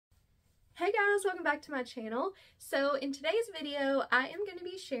Hey guys, welcome back to my channel. So in today's video, I am going to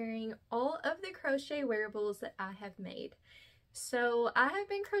be sharing all of the crochet wearables that I have made. So I have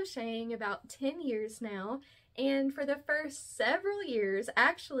been crocheting about 10 years now, and for the first several years,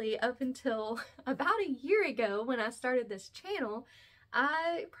 actually up until about a year ago when I started this channel,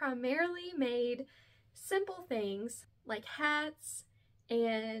 I primarily made simple things like hats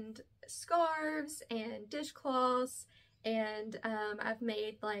and scarves and dishcloths. And I've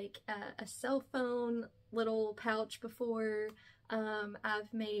made like a cell phone little pouch before.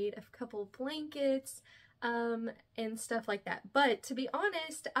 I've made a couple blankets and stuff like that. But to be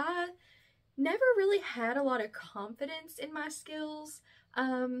honest, I never really had a lot of confidence in my skills.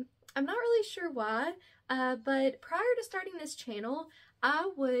 I'm not really sure why, but prior to starting this channel,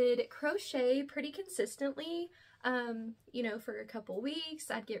 I would crochet pretty consistently. You know, for a couple weeks.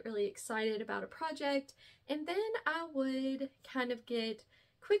 I'd get really excited about a project, and then I would kind of get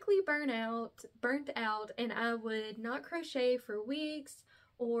quickly burnt out, and I would not crochet for weeks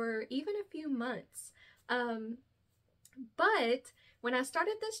or even a few months. But when I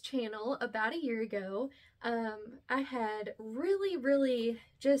started this channel about a year ago, I had really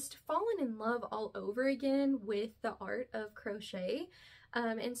just fallen in love all over again with the art of crochet.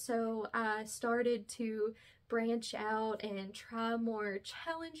 And so I started to branch out and try more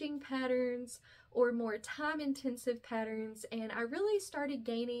challenging patterns or more time-intensive patterns, and I really started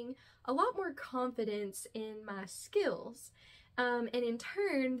gaining a lot more confidence in my skills. And in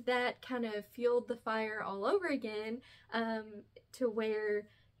turn, that kind of fueled the fire all over again, to where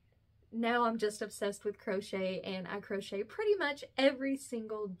now I'm just obsessed with crochet, and I crochet pretty much every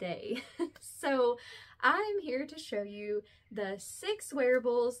single day. So I'm here to show you the 6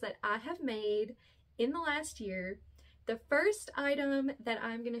 wearables that I have made in the last year. The first item that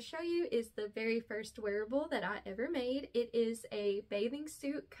I'm going to show you is the very first wearable that I ever made. It is a bathing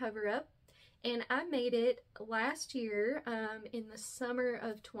suit cover-up, and I made it last year in the summer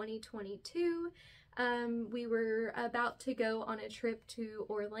of 2022. We were about to go on a trip to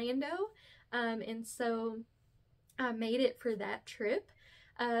Orlando, and so I made it for that trip.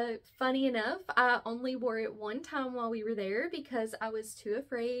 Funny enough, I only wore it one time while we were there because I was too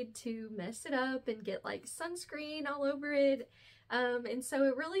afraid to mess it up and get like sunscreen all over it. And so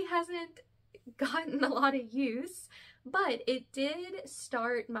it really hasn't gotten a lot of use, but it did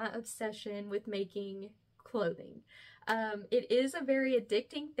start my obsession with making clothing. It is a very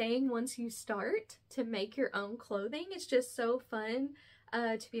addicting thing once you start to make your own clothing. It's just so fun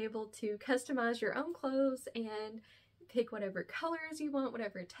to be able to customize your own clothes and pick whatever colors you want,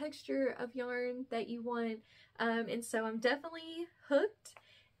 whatever texture of yarn that you want. And so I'm definitely hooked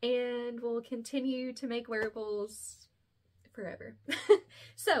and will continue to make wearables forever.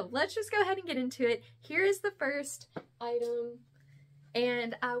 So let's just go ahead and get into it. Here is the first item,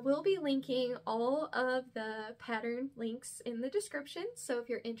 and I will be linking all of the pattern links in the description, so if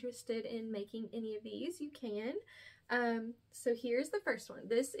you're interested in making any of these, you can. So here's the first one.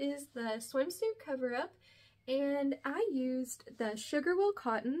 This is the swimsuit cover-up, and I used the Sugar Wool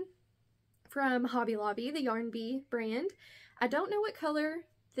Cotton from Hobby Lobby, the Yarn Bee brand. I don't know what color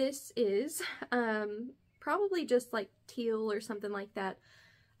this is, probably just like teal or something like that.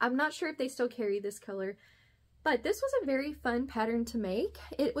 I'm not sure if they still carry this color, but this was a very fun pattern to make.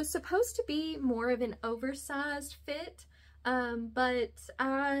 It was supposed to be more of an oversized fit, but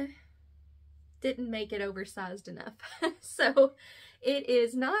I didn't make it oversized enough. So it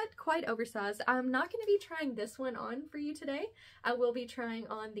is not quite oversized. I'm not going to be trying this one on for you today. I will be trying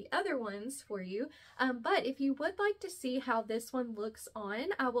on the other ones for you. But if you would like to see how this one looks on,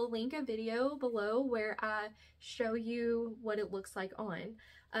 I will link a video below where I show you what it looks like on.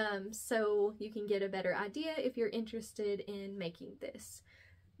 So you can get a better idea if you're interested in making this.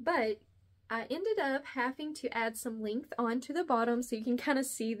 But I ended up having to add some length onto the bottom, so you can kind of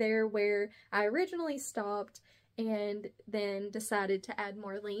see there where I originally stopped and then decided to add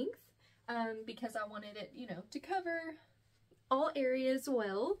more length because I wanted it, you know, to cover all areas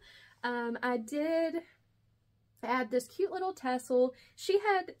well. I did add this cute little tassel. She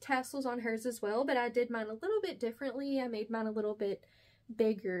had tassels on hers as well, but I did mine a little bit differently. I made mine a little bit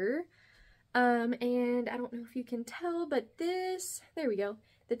bigger. And I don't know if you can tell, but this, there we go.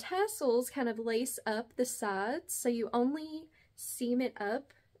 The tassels kind of lace up the sides, so you only seam it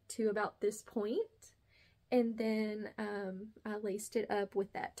up to about this point. And then I laced it up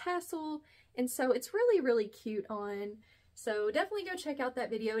with that tassel, and so it's really cute on. So definitely go check out that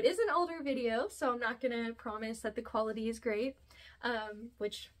video. It is an older video, so I'm not gonna promise that the quality is great,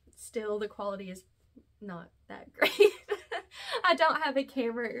 which still the quality is not that great. I don't have a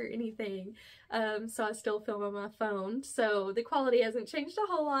camera or anything, so I still film on my phone. So the quality hasn't changed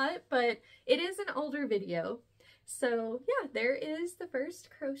a whole lot, but it is an older video. So yeah, there is the first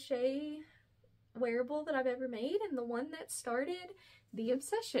crochet wearable that I've ever made and the one that started the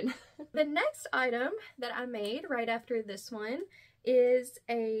obsession. The next item that I made right after this one is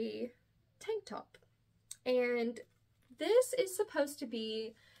a tank top. And this is supposed to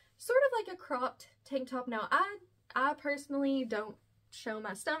be sort of like a cropped tank top. Now, I personally don't show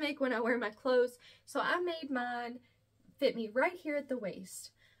my stomach when I wear my clothes, so I made mine fit me right here at the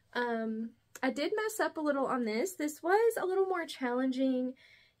waist. I did mess up a little on this. This was a little more challenging.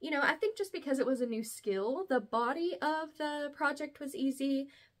 You know, I think just because it was a new skill. The body of the project was easy,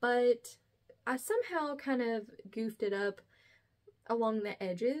 but I somehow kind of goofed it up along the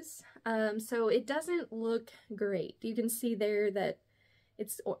edges. So it doesn't look great. You can see there that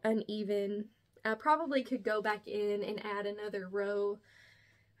it's uneven. I probably could go back in and add another row,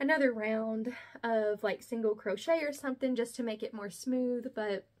 another round of like single crochet or something just to make it more smooth,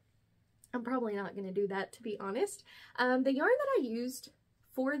 but I'm probably not going to do that, to be honest. The yarn that I used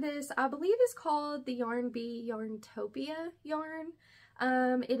for this, I believe, is called the Yarn Bee Yarntopia yarn.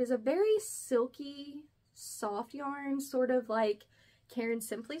 It is a very silky, soft yarn, sort of like Caron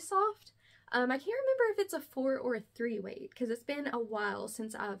Simply Soft. I can't remember if it's a 4 or a 3 weight because it's been a while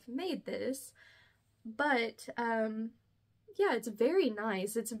since I've made this, but yeah, it's very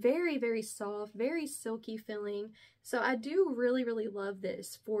nice. It's very, very soft, very silky feeling. So I do really, really love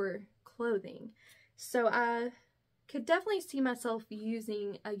this for clothing. So I could definitely see myself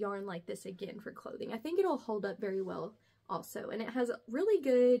using a yarn like this again for clothing. I think it'll hold up very well also, and it has a really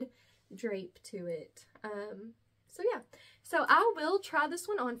good drape to it. So yeah, so I will try this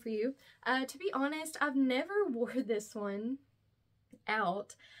one on for you. To be honest, I've never wore this one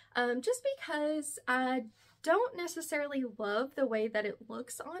out, just because I don't necessarily love the way that it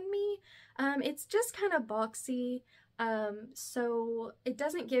looks on me. It's just kind of boxy, so it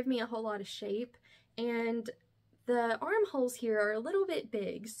doesn't give me a whole lot of shape, and the armholes here are a little bit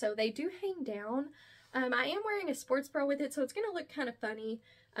big, so they do hang down. I am wearing a sports bra with it, so it's going to look kind of funny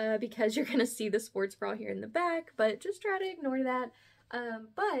because you're going to see the sports bra here in the back, but just try to ignore that.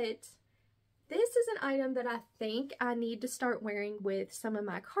 But this is an item that I think I need to start wearing with some of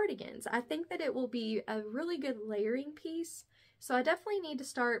my cardigans. I think that it will be a really good layering piece, so I definitely need to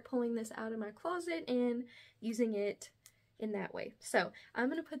start pulling this out of my closet and using it in that way. So I'm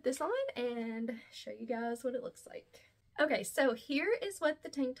going to put this on and show you guys what it looks like. Okay, so here is what the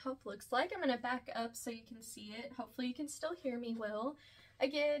tank top looks like. I'm going to back up so you can see it. Hopefully you can still hear me well.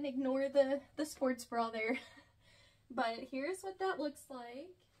 Again, ignore the sports bra there. But here's what that looks like.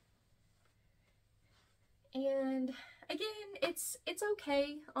 And again, it's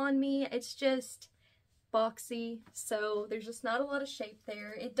okay on me. It's just boxy, so there's just not a lot of shape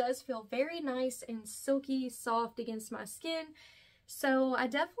there. It does feel very nice and silky soft against my skin, so I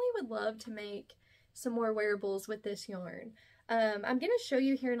definitely would love to make some more wearables with this yarn. I'm going to show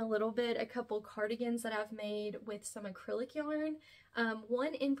you here in a little bit a couple cardigans that I've made with some acrylic yarn,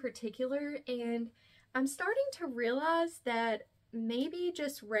 one in particular, and I'm starting to realize that maybe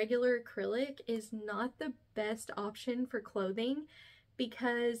just regular acrylic is not the best option for clothing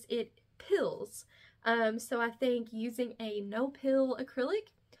because it pills. So I think using a no-pill acrylic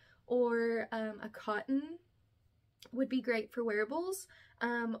or a cotton would be great for wearables,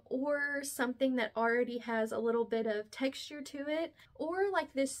 or something that already has a little bit of texture to it, or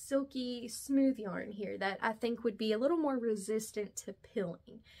like this silky smooth yarn here that I think would be a little more resistant to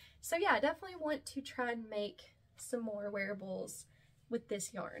pilling. So yeah, I definitely want to try and make some more wearables with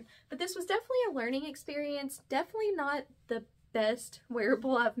this yarn. But this was definitely a learning experience, definitely not the best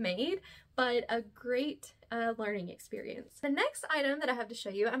wearable I've made, but a great learning experience. The next item that I have to show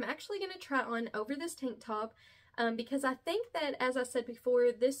you, I'm actually going to try on over this tank top because I think that, as I said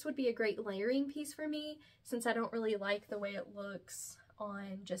before, this would be a great layering piece for me since I don't really like the way it looks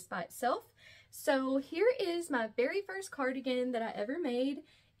on just by itself. So here is my very first cardigan that I ever made.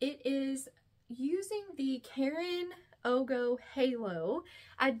 It is using the Caron Ogo Halo.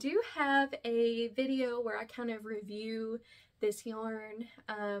 I do have a video where I kind of review this yarn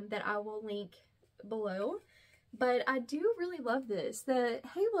that I will link below, but I do really love this. The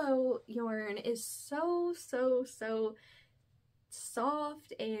Halo yarn is so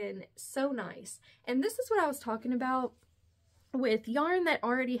soft and so nice, and this is what I was talking about with yarn that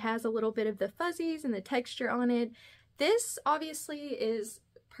already has a little bit of the fuzzies and the texture on it. This obviously is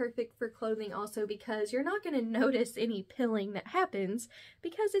perfect for clothing also because you're not going to notice any pilling that happens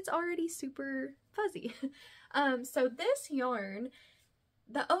because it's already super fuzzy. So this yarn,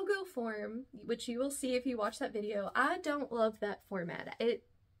 the Ogo form, which you will see if you watch that video, I don't love that format. It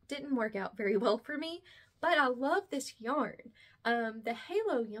didn't work out very well for me, but I love this yarn. The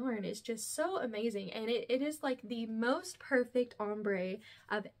Halo yarn is just so amazing, and it is like the most perfect ombre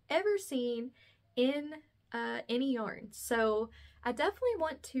I've ever seen in any yarn. So I definitely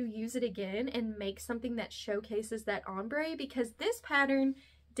want to use it again and make something that showcases that ombre, because this pattern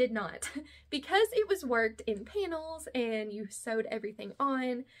did not. Because it was worked in panels and you sewed everything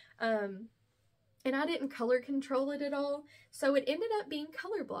on, and I didn't color control it at all, so it ended up being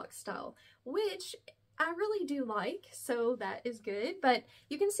color block style, which I really do like, so that is good. But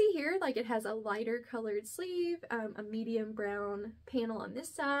you can see here, like, it has a lighter colored sleeve, a medium brown panel on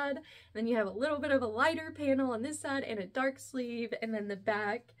this side, then you have a little bit of a lighter panel on this side and a dark sleeve, and then the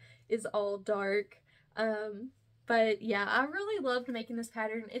back is all dark. But yeah, I really loved making this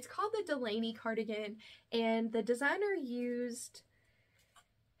pattern. It's called the Delaney cardigan, and the designer used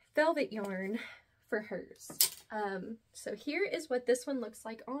velvet yarn for hers. So here is what this one looks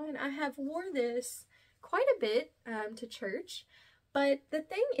like on. I have wore this quite a bit to church, but the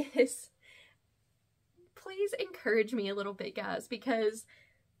thing is, please encourage me a little bit, guys, because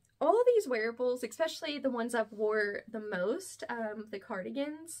all these wearables, especially the ones I've wore the most, the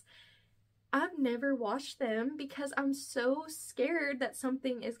cardigans, I've never washed them because I'm so scared that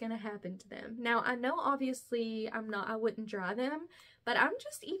something is going to happen to them. Now, I know obviously I wouldn't dry them, but I'm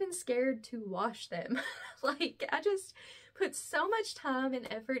just even scared to wash them. Like, I just put so much time and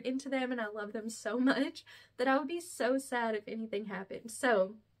effort into them, and I love them so much that I would be so sad if anything happened.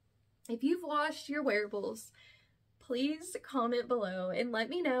 So, if you've washed your wearables, please comment below and let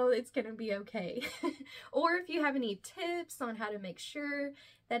me know it's gonna be okay. Or if you have any tips on how to make sure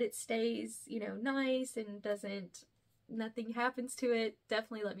that it stays, you know, nice and nothing happens to it,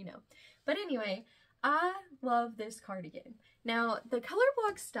 definitely let me know. But anyway, I love this cardigan. Now, the color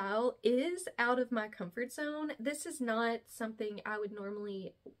block style is out of my comfort zone. This is not something I would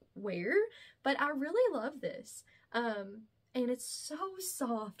normally wear, but I really love this. And it's so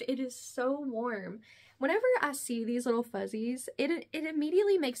soft. It is so warm. Whenever I see these little fuzzies, it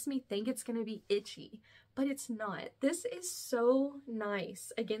immediately makes me think it's going to be itchy, but it's not. This is so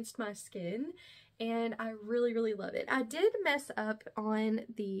nice against my skin, and I really, really love it. I did mess up on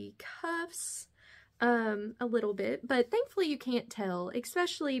the cuffs a little bit, but thankfully you can't tell,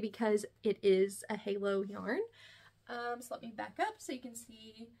 especially because it is a Halo yarn. So let me back up so you can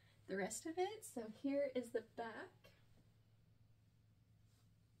see the rest of it. So here is the back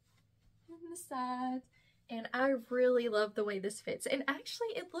and the sides, and I really love the way this fits, and actually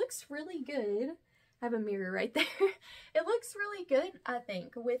it looks really good. I have a mirror right there. It looks really good, I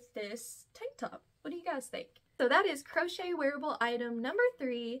think, with this tank top. What do you guys think? So that is crochet wearable item number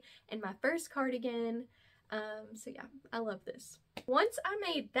 3 and my first cardigan. So yeah, I love this. Once I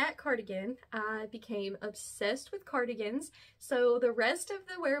made that cardigan, I became obsessed with cardigans. So the rest of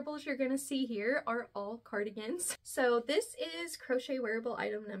the wearables you're gonna see here are all cardigans. So this is crochet wearable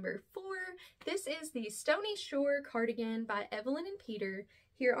item number 4. This is the Stony Shore cardigan by Evelyn and Peter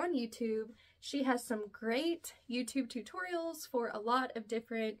here on YouTube. She has some great YouTube tutorials for a lot of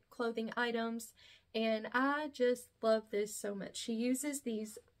different clothing items, and I just love this so much. She uses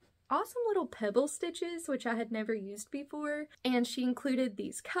these awesome little pebble stitches, which I had never used before, and she included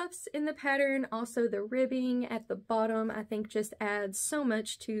these cuffs in the pattern. Also, the ribbing at the bottom I think just adds so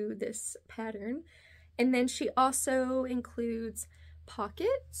much to this pattern. And then she also includes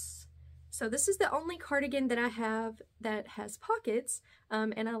pockets. So this is the only cardigan that I have that has pockets,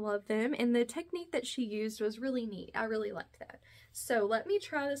 and I love them, and the technique that she used was really neat. I really liked that. So let me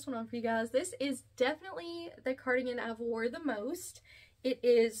try this one on for you guys. This is definitely the cardigan I've wore the most. It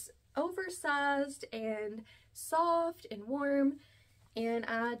is oversized and soft and warm, and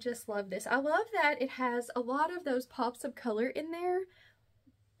I just love this. I love that it has a lot of those pops of color in there,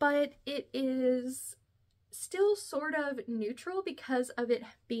 but it is still sort of neutral because of it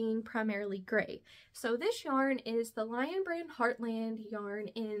being primarily gray. So this yarn is the Lion Brand Heartland yarn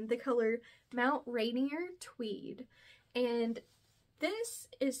in the color Mount Rainier Tweed, and this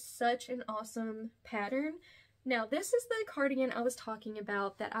is such an awesome pattern. Now, this is the cardigan I was talking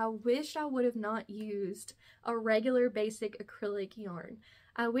about that I wish I would have not used a regular basic acrylic yarn.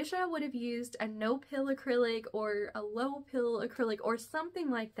 I wish I would have used a no-pill acrylic or a low-pill acrylic or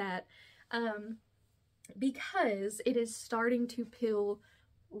something like that, because it is starting to pill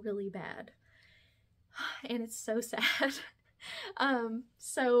really bad. And it's so sad.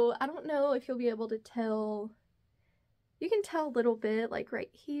 So I don't know if you'll be able to tell. You can tell a little bit, like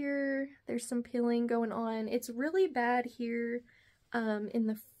right here, there's some peeling going on. It's really bad here in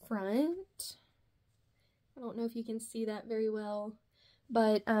the front. I don't know if you can see that very well,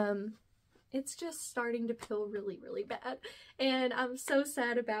 but it's just starting to peel really, really bad, and I'm so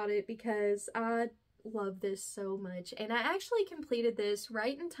sad about it because I love this so much. And I actually completed this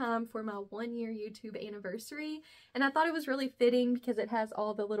right in time for my 1-year YouTube anniversary, and I thought it was really fitting because it has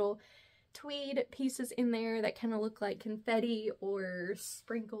all the little tweed pieces in there that kind of look like confetti or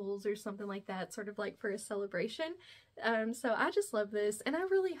sprinkles or something like that, sort of like for a celebration. So I just love this, and I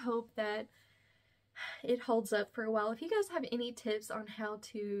really hope that it holds up for a while. If you guys have any tips on how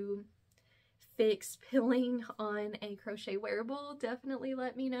to fix pilling on a crochet wearable, definitely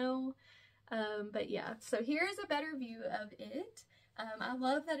let me know. But yeah, so here's a better view of it. I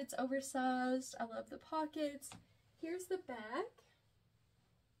love that it's oversized. I love the pockets. Here's the back.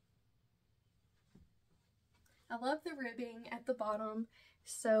 I love the ribbing at the bottom.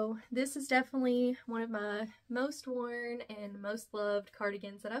 So this is definitely one of my most worn and most loved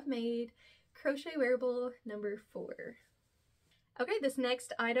cardigans that I've made. Crochet wearable number 4. Okay, this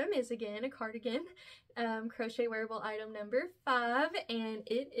next item is again a cardigan, crochet wearable item number 5, and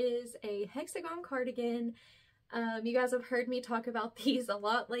it is a hexagon cardigan. You guys have heard me talk about these a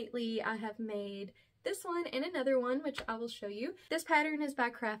lot lately. I have made this one and another one, which I will show you. This pattern is by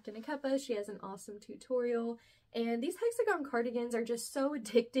Craft and a Cuppa. She has an awesome tutorial. And these hexagon cardigans are just so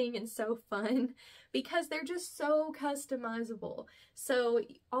addicting and so fun because they're just so customizable. So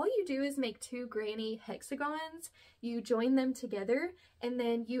all you do is make 2 granny hexagons, you join them together, and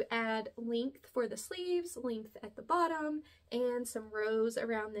then you add length for the sleeves, length at the bottom, and some rows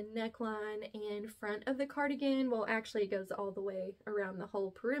around the neckline and front of the cardigan. Well, actually it goes all the way around the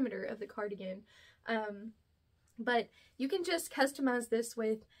whole perimeter of the cardigan. But you can just customize this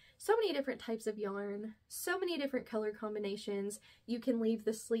with so many different types of yarn, so many different color combinations. You can leave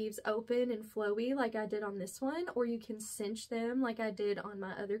the sleeves open and flowy like I did on this one, or you can cinch them like I did on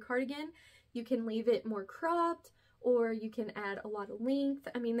my other cardigan. You can leave it more cropped, or you can add a lot of length.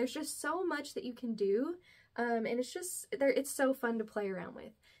 I mean, there's just so much that you can do, and it's so fun to play around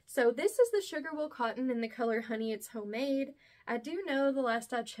with. So this is the sugar wool cotton in the color Honey It's Homemade. I do know the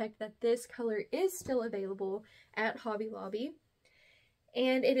last I checked that this color is still available at Hobby Lobby.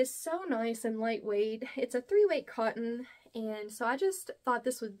 And it is so nice and lightweight. It's a 3-weight cotton, and so I just thought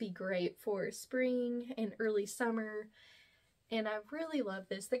this would be great for spring and early summer, and I really love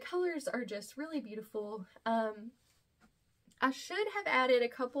this. The colors are just really beautiful. I should have added a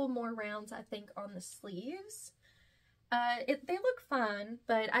couple more rounds, I think, on the sleeves. They look fine,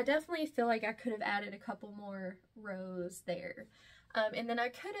 but I definitely feel like I could have added a couple more rows there. And then I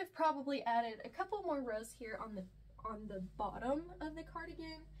could have probably added a couple more rows here on the bottom of the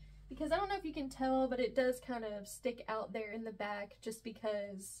cardigan, because I don't know if you can tell, but it does kind of stick out there in the back just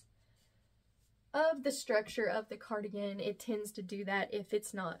because of the structure of the cardigan. It tends to do that if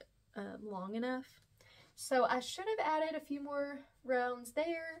it's not long enough. So I should have added a few more rounds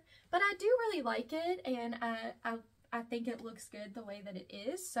there, but I do really like it, and I think it looks good the way that it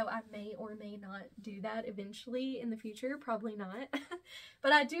is, so I may or may not do that eventually in the future, probably not.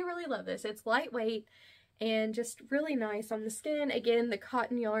 But I do really love this. It's lightweight and just really nice on the skin. Again, the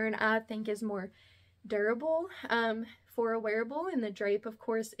cotton yarn I think is more durable for a wearable, and the drape of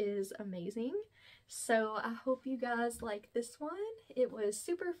course is amazing. So I hope you guys like this one. It was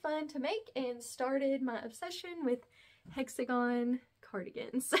super fun to make and started my obsession with hexagon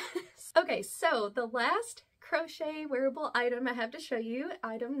cardigans. Okay, so the last crochet wearable item I have to show you,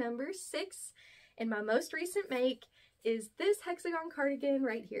 item number 6 in my most recent make, is this hexagon cardigan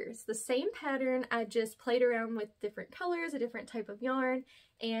right here. It's the same pattern. I just played around with different colors, a different type of yarn,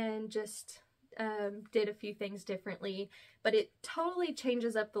 and just did a few things differently, but it totally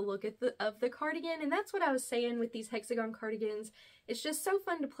changes up the look of the cardigan. And that's what I was saying with these hexagon cardigans. It's just so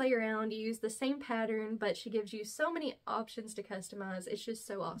fun to play around. You use the same pattern, but she gives you so many options to customize. It's just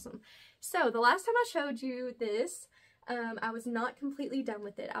so awesome. So the last time I showed you this, I was not completely done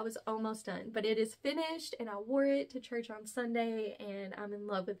with it. I was almost done, but it is finished, and I wore it to church on Sunday, and I'm in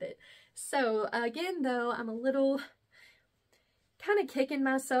love with it. So again, though, I'm a little kind of kicking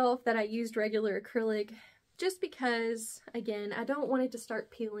myself that I used regular acrylic, just because, again, I don't want it to start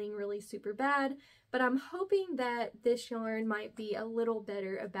peeling really super bad, but I'm hoping that this yarn might be a little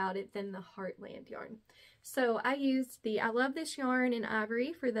better about it than the Heartland yarn. So I used I love this yarn in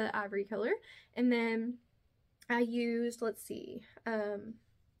ivory for the ivory color, and then I used, let's see, 1,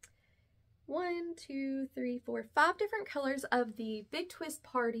 2, 3, 4, 5 different colors of the Big Twist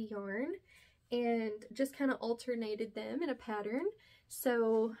Party yarn, and just kind of alternated them in a pattern.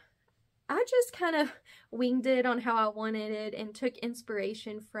 So I just kind of winged it on how I wanted it and took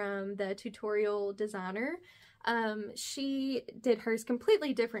inspiration from the tutorial designer She did hers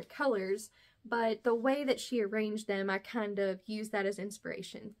completely different colors, but the way that she arranged them, I kind of used that as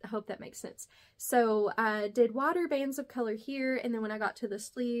inspiration. I hope that makes sense. So I did wider bands of color here, and then when I got to the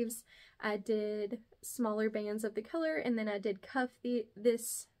sleeves, I did smaller bands of the color, and then I did cuff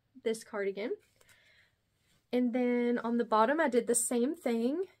this cardigan. And then on the bottom, I did the same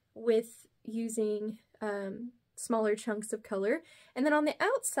thing with using smaller chunks of color. And then on the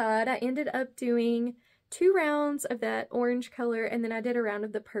outside, I ended up doing 2 rounds of that orange color, and then I did a round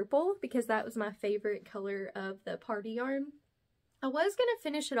of the purple because that was my favorite color of the party yarn. I was going to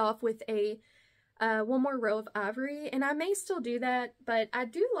finish it off with a one more row of ivory, and I may still do that, but I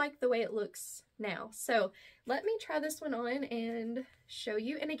do like the way it looks now. So let me try this one on and show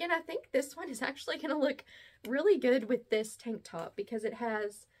you. And again, I think this one is actually going to look really good with this tank top because it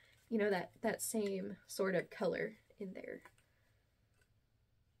has, you know, that same sort of color in there.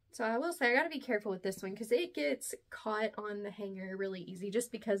 So I will say I gotta be careful with this one because it gets caught on the hanger really easy just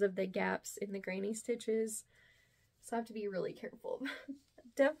because of the gaps in the granny stitches. So I have to be really careful.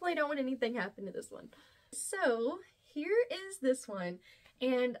 Definitely don't want anything happen to this one. So here is this one,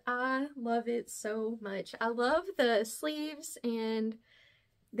 and I love it so much. I love the sleeves, and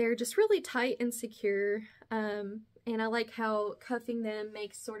they're just really tight and secure. And I like how cuffing them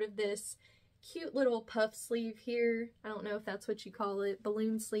makes sort of this cute little puff sleeve here. I don't know if that's what you call it,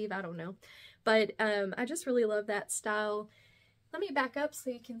 balloon sleeve, I don't know. But I just really love that style. Let me back up so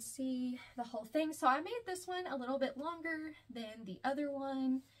you can see the whole thing. So I made this one a little bit longer than the other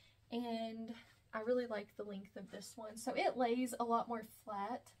one, and I really like the length of this one. So it lays a lot more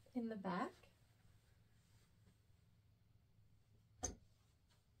flat in the back.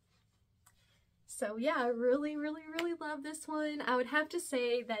 So yeah, I really, really, really love this one. I would have to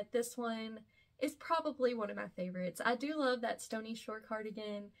say that this one is probably one of my favorites. I do love that Stony Shore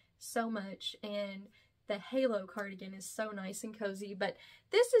cardigan so much, and the halo cardigan is so nice and cozy, but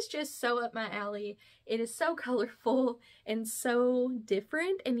this is just so up my alley. It is so colorful and so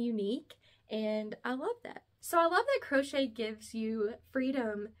different and unique, and I love that. So I love that crochet gives you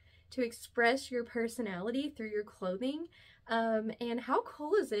freedom to express your personality through your clothing. And how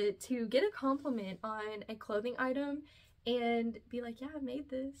cool is it to get a compliment on a clothing item and be like, yeah, I made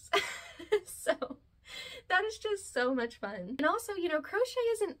this. So that is just so much fun. And also, you know, crochet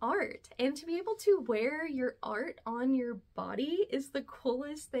is an art, and to be able to wear your art on your body is the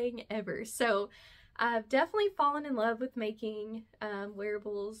coolest thing ever. So I've definitely fallen in love with making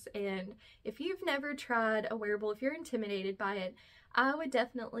wearables, and if you've never tried a wearable, if you're intimidated by it, I would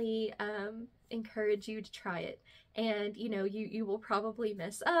definitely encourage you to try it. And you know, you will probably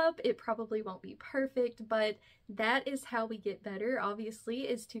mess up, it probably won't be perfect, but that is how we get better, obviously,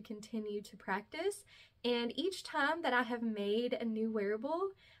 is to continue to practice. And each time that I have made a new wearable,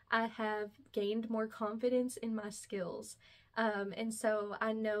 I have gained more confidence in my skills. And so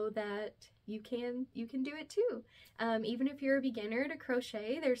I know that you can do it too. Even if you're a beginner to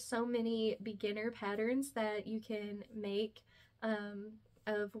crochet, there's so many beginner patterns that you can make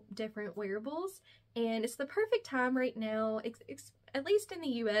of different wearables, and it's the perfect time right now, at least in the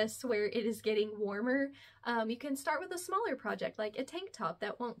US where it is getting warmer. You can start with a smaller project like a tank top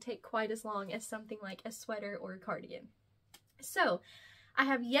that won't take quite as long as something like a sweater or a cardigan. So I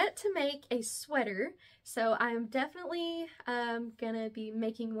have yet to make a sweater, so I am definitely gonna be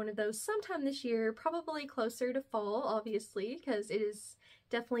making one of those sometime this year, probably closer to fall, obviously, because it is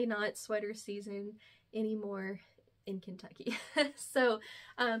definitely not sweater season anymore in Kentucky. So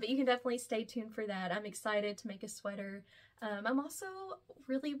but you can definitely stay tuned for that. I'm excited to make a sweater. I'm also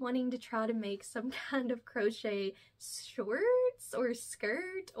really wanting to try to make some kind of crochet shorts or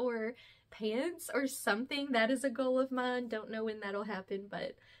skirt or pants or something. That is a goal of mine. Don't know when that'll happen,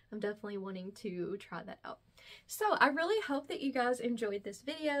 but I'm definitely wanting to try that out. So I really hope that you guys enjoyed this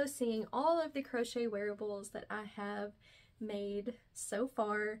video, seeing all of the crochet wearables that I have made so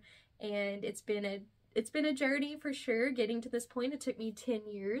far, and it's been a journey for sure getting to this point. It took me 10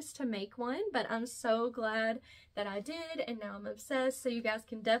 years to make one, but I'm so glad that I did, and now I'm obsessed. So you guys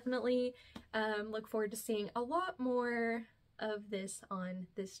can definitely look forward to seeing a lot more of this on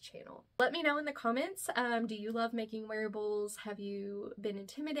this channel. Let me know in the comments, do you love making wearables? Have you been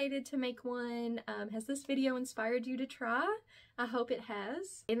intimidated to make one? Has this video inspired you to try? I hope it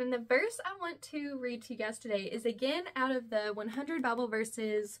has. And then the verse I want to read to you guys today is again out of the 100 Bible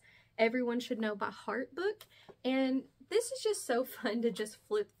Verses Everyone Should Know by Heart book, and this is just so fun to just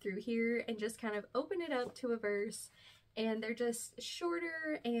flip through here and just kind of open it up to a verse, and they're just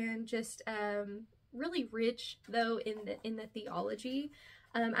shorter and just really rich though in the theology.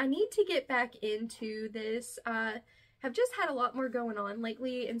 I need to get back into this. I have just had a lot more going on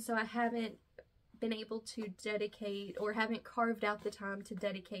lately, and so I haven't been able to dedicate or haven't carved out the time to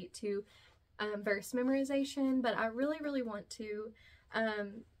dedicate to verse memorization, but I really, really want to.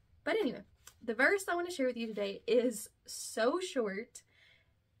 But anyway, the verse I want to share with you today is so short,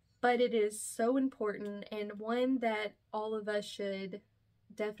 but it is so important, and one that all of us should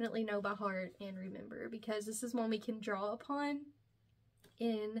definitely know by heart and remember, because this is one we can draw upon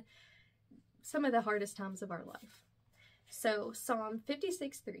in some of the hardest times of our life. So Psalm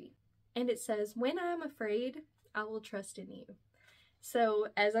 56:3, and it says, "When I am afraid, I will trust in you." So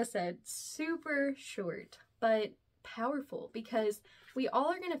as I said, super short, but powerful, because we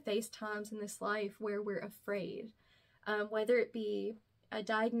all are going to face times in this life where we're afraid, whether it be a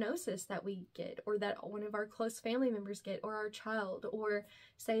diagnosis that we get, or that one of our close family members get, or our child, or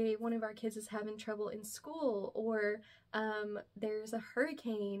say one of our kids is having trouble in school, or there's a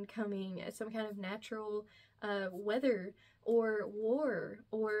hurricane coming, some kind of natural weather, or war,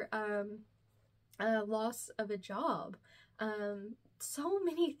 or loss of a job. So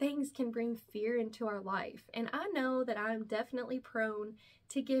many things can bring fear into our life, and I know that I'm definitely prone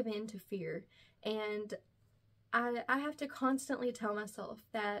to give in to fear, and I have to constantly tell myself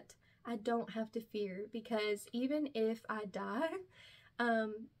that I don't have to fear, because even if I die,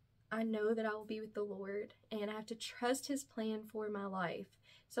 I know that I will be with the Lord, and I have to trust His plan for my life,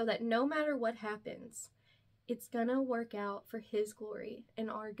 so that no matter what happens, it's gonna work out for His glory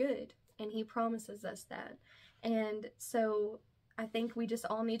and our good, and He promises us that. And so I think we just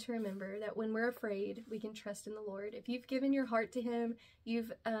all need to remember that when we're afraid, we can trust in the Lord. If you've given your heart to Him,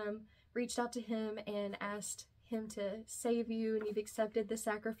 you've reached out to Him and asked Him to save you, and you've accepted the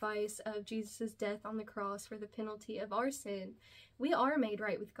sacrifice of Jesus' death on the cross for the penalty of our sin, we are made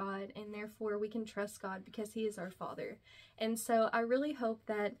right with God, and therefore we can trust God because He is our Father. And so I really hope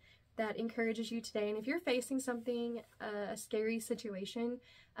that that encourages you today. And if you're facing something, a scary situation,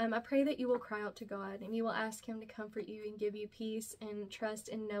 I pray that you will cry out to God, and you will ask Him to comfort you and give you peace and trust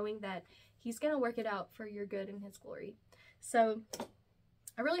in knowing that He's going to work it out for your good and His glory. So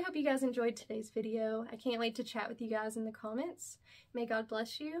I really hope you guys enjoyed today's video. I can't wait to chat with you guys in the comments. May God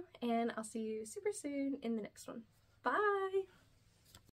bless you, and I'll see you super soon in the next one. Bye!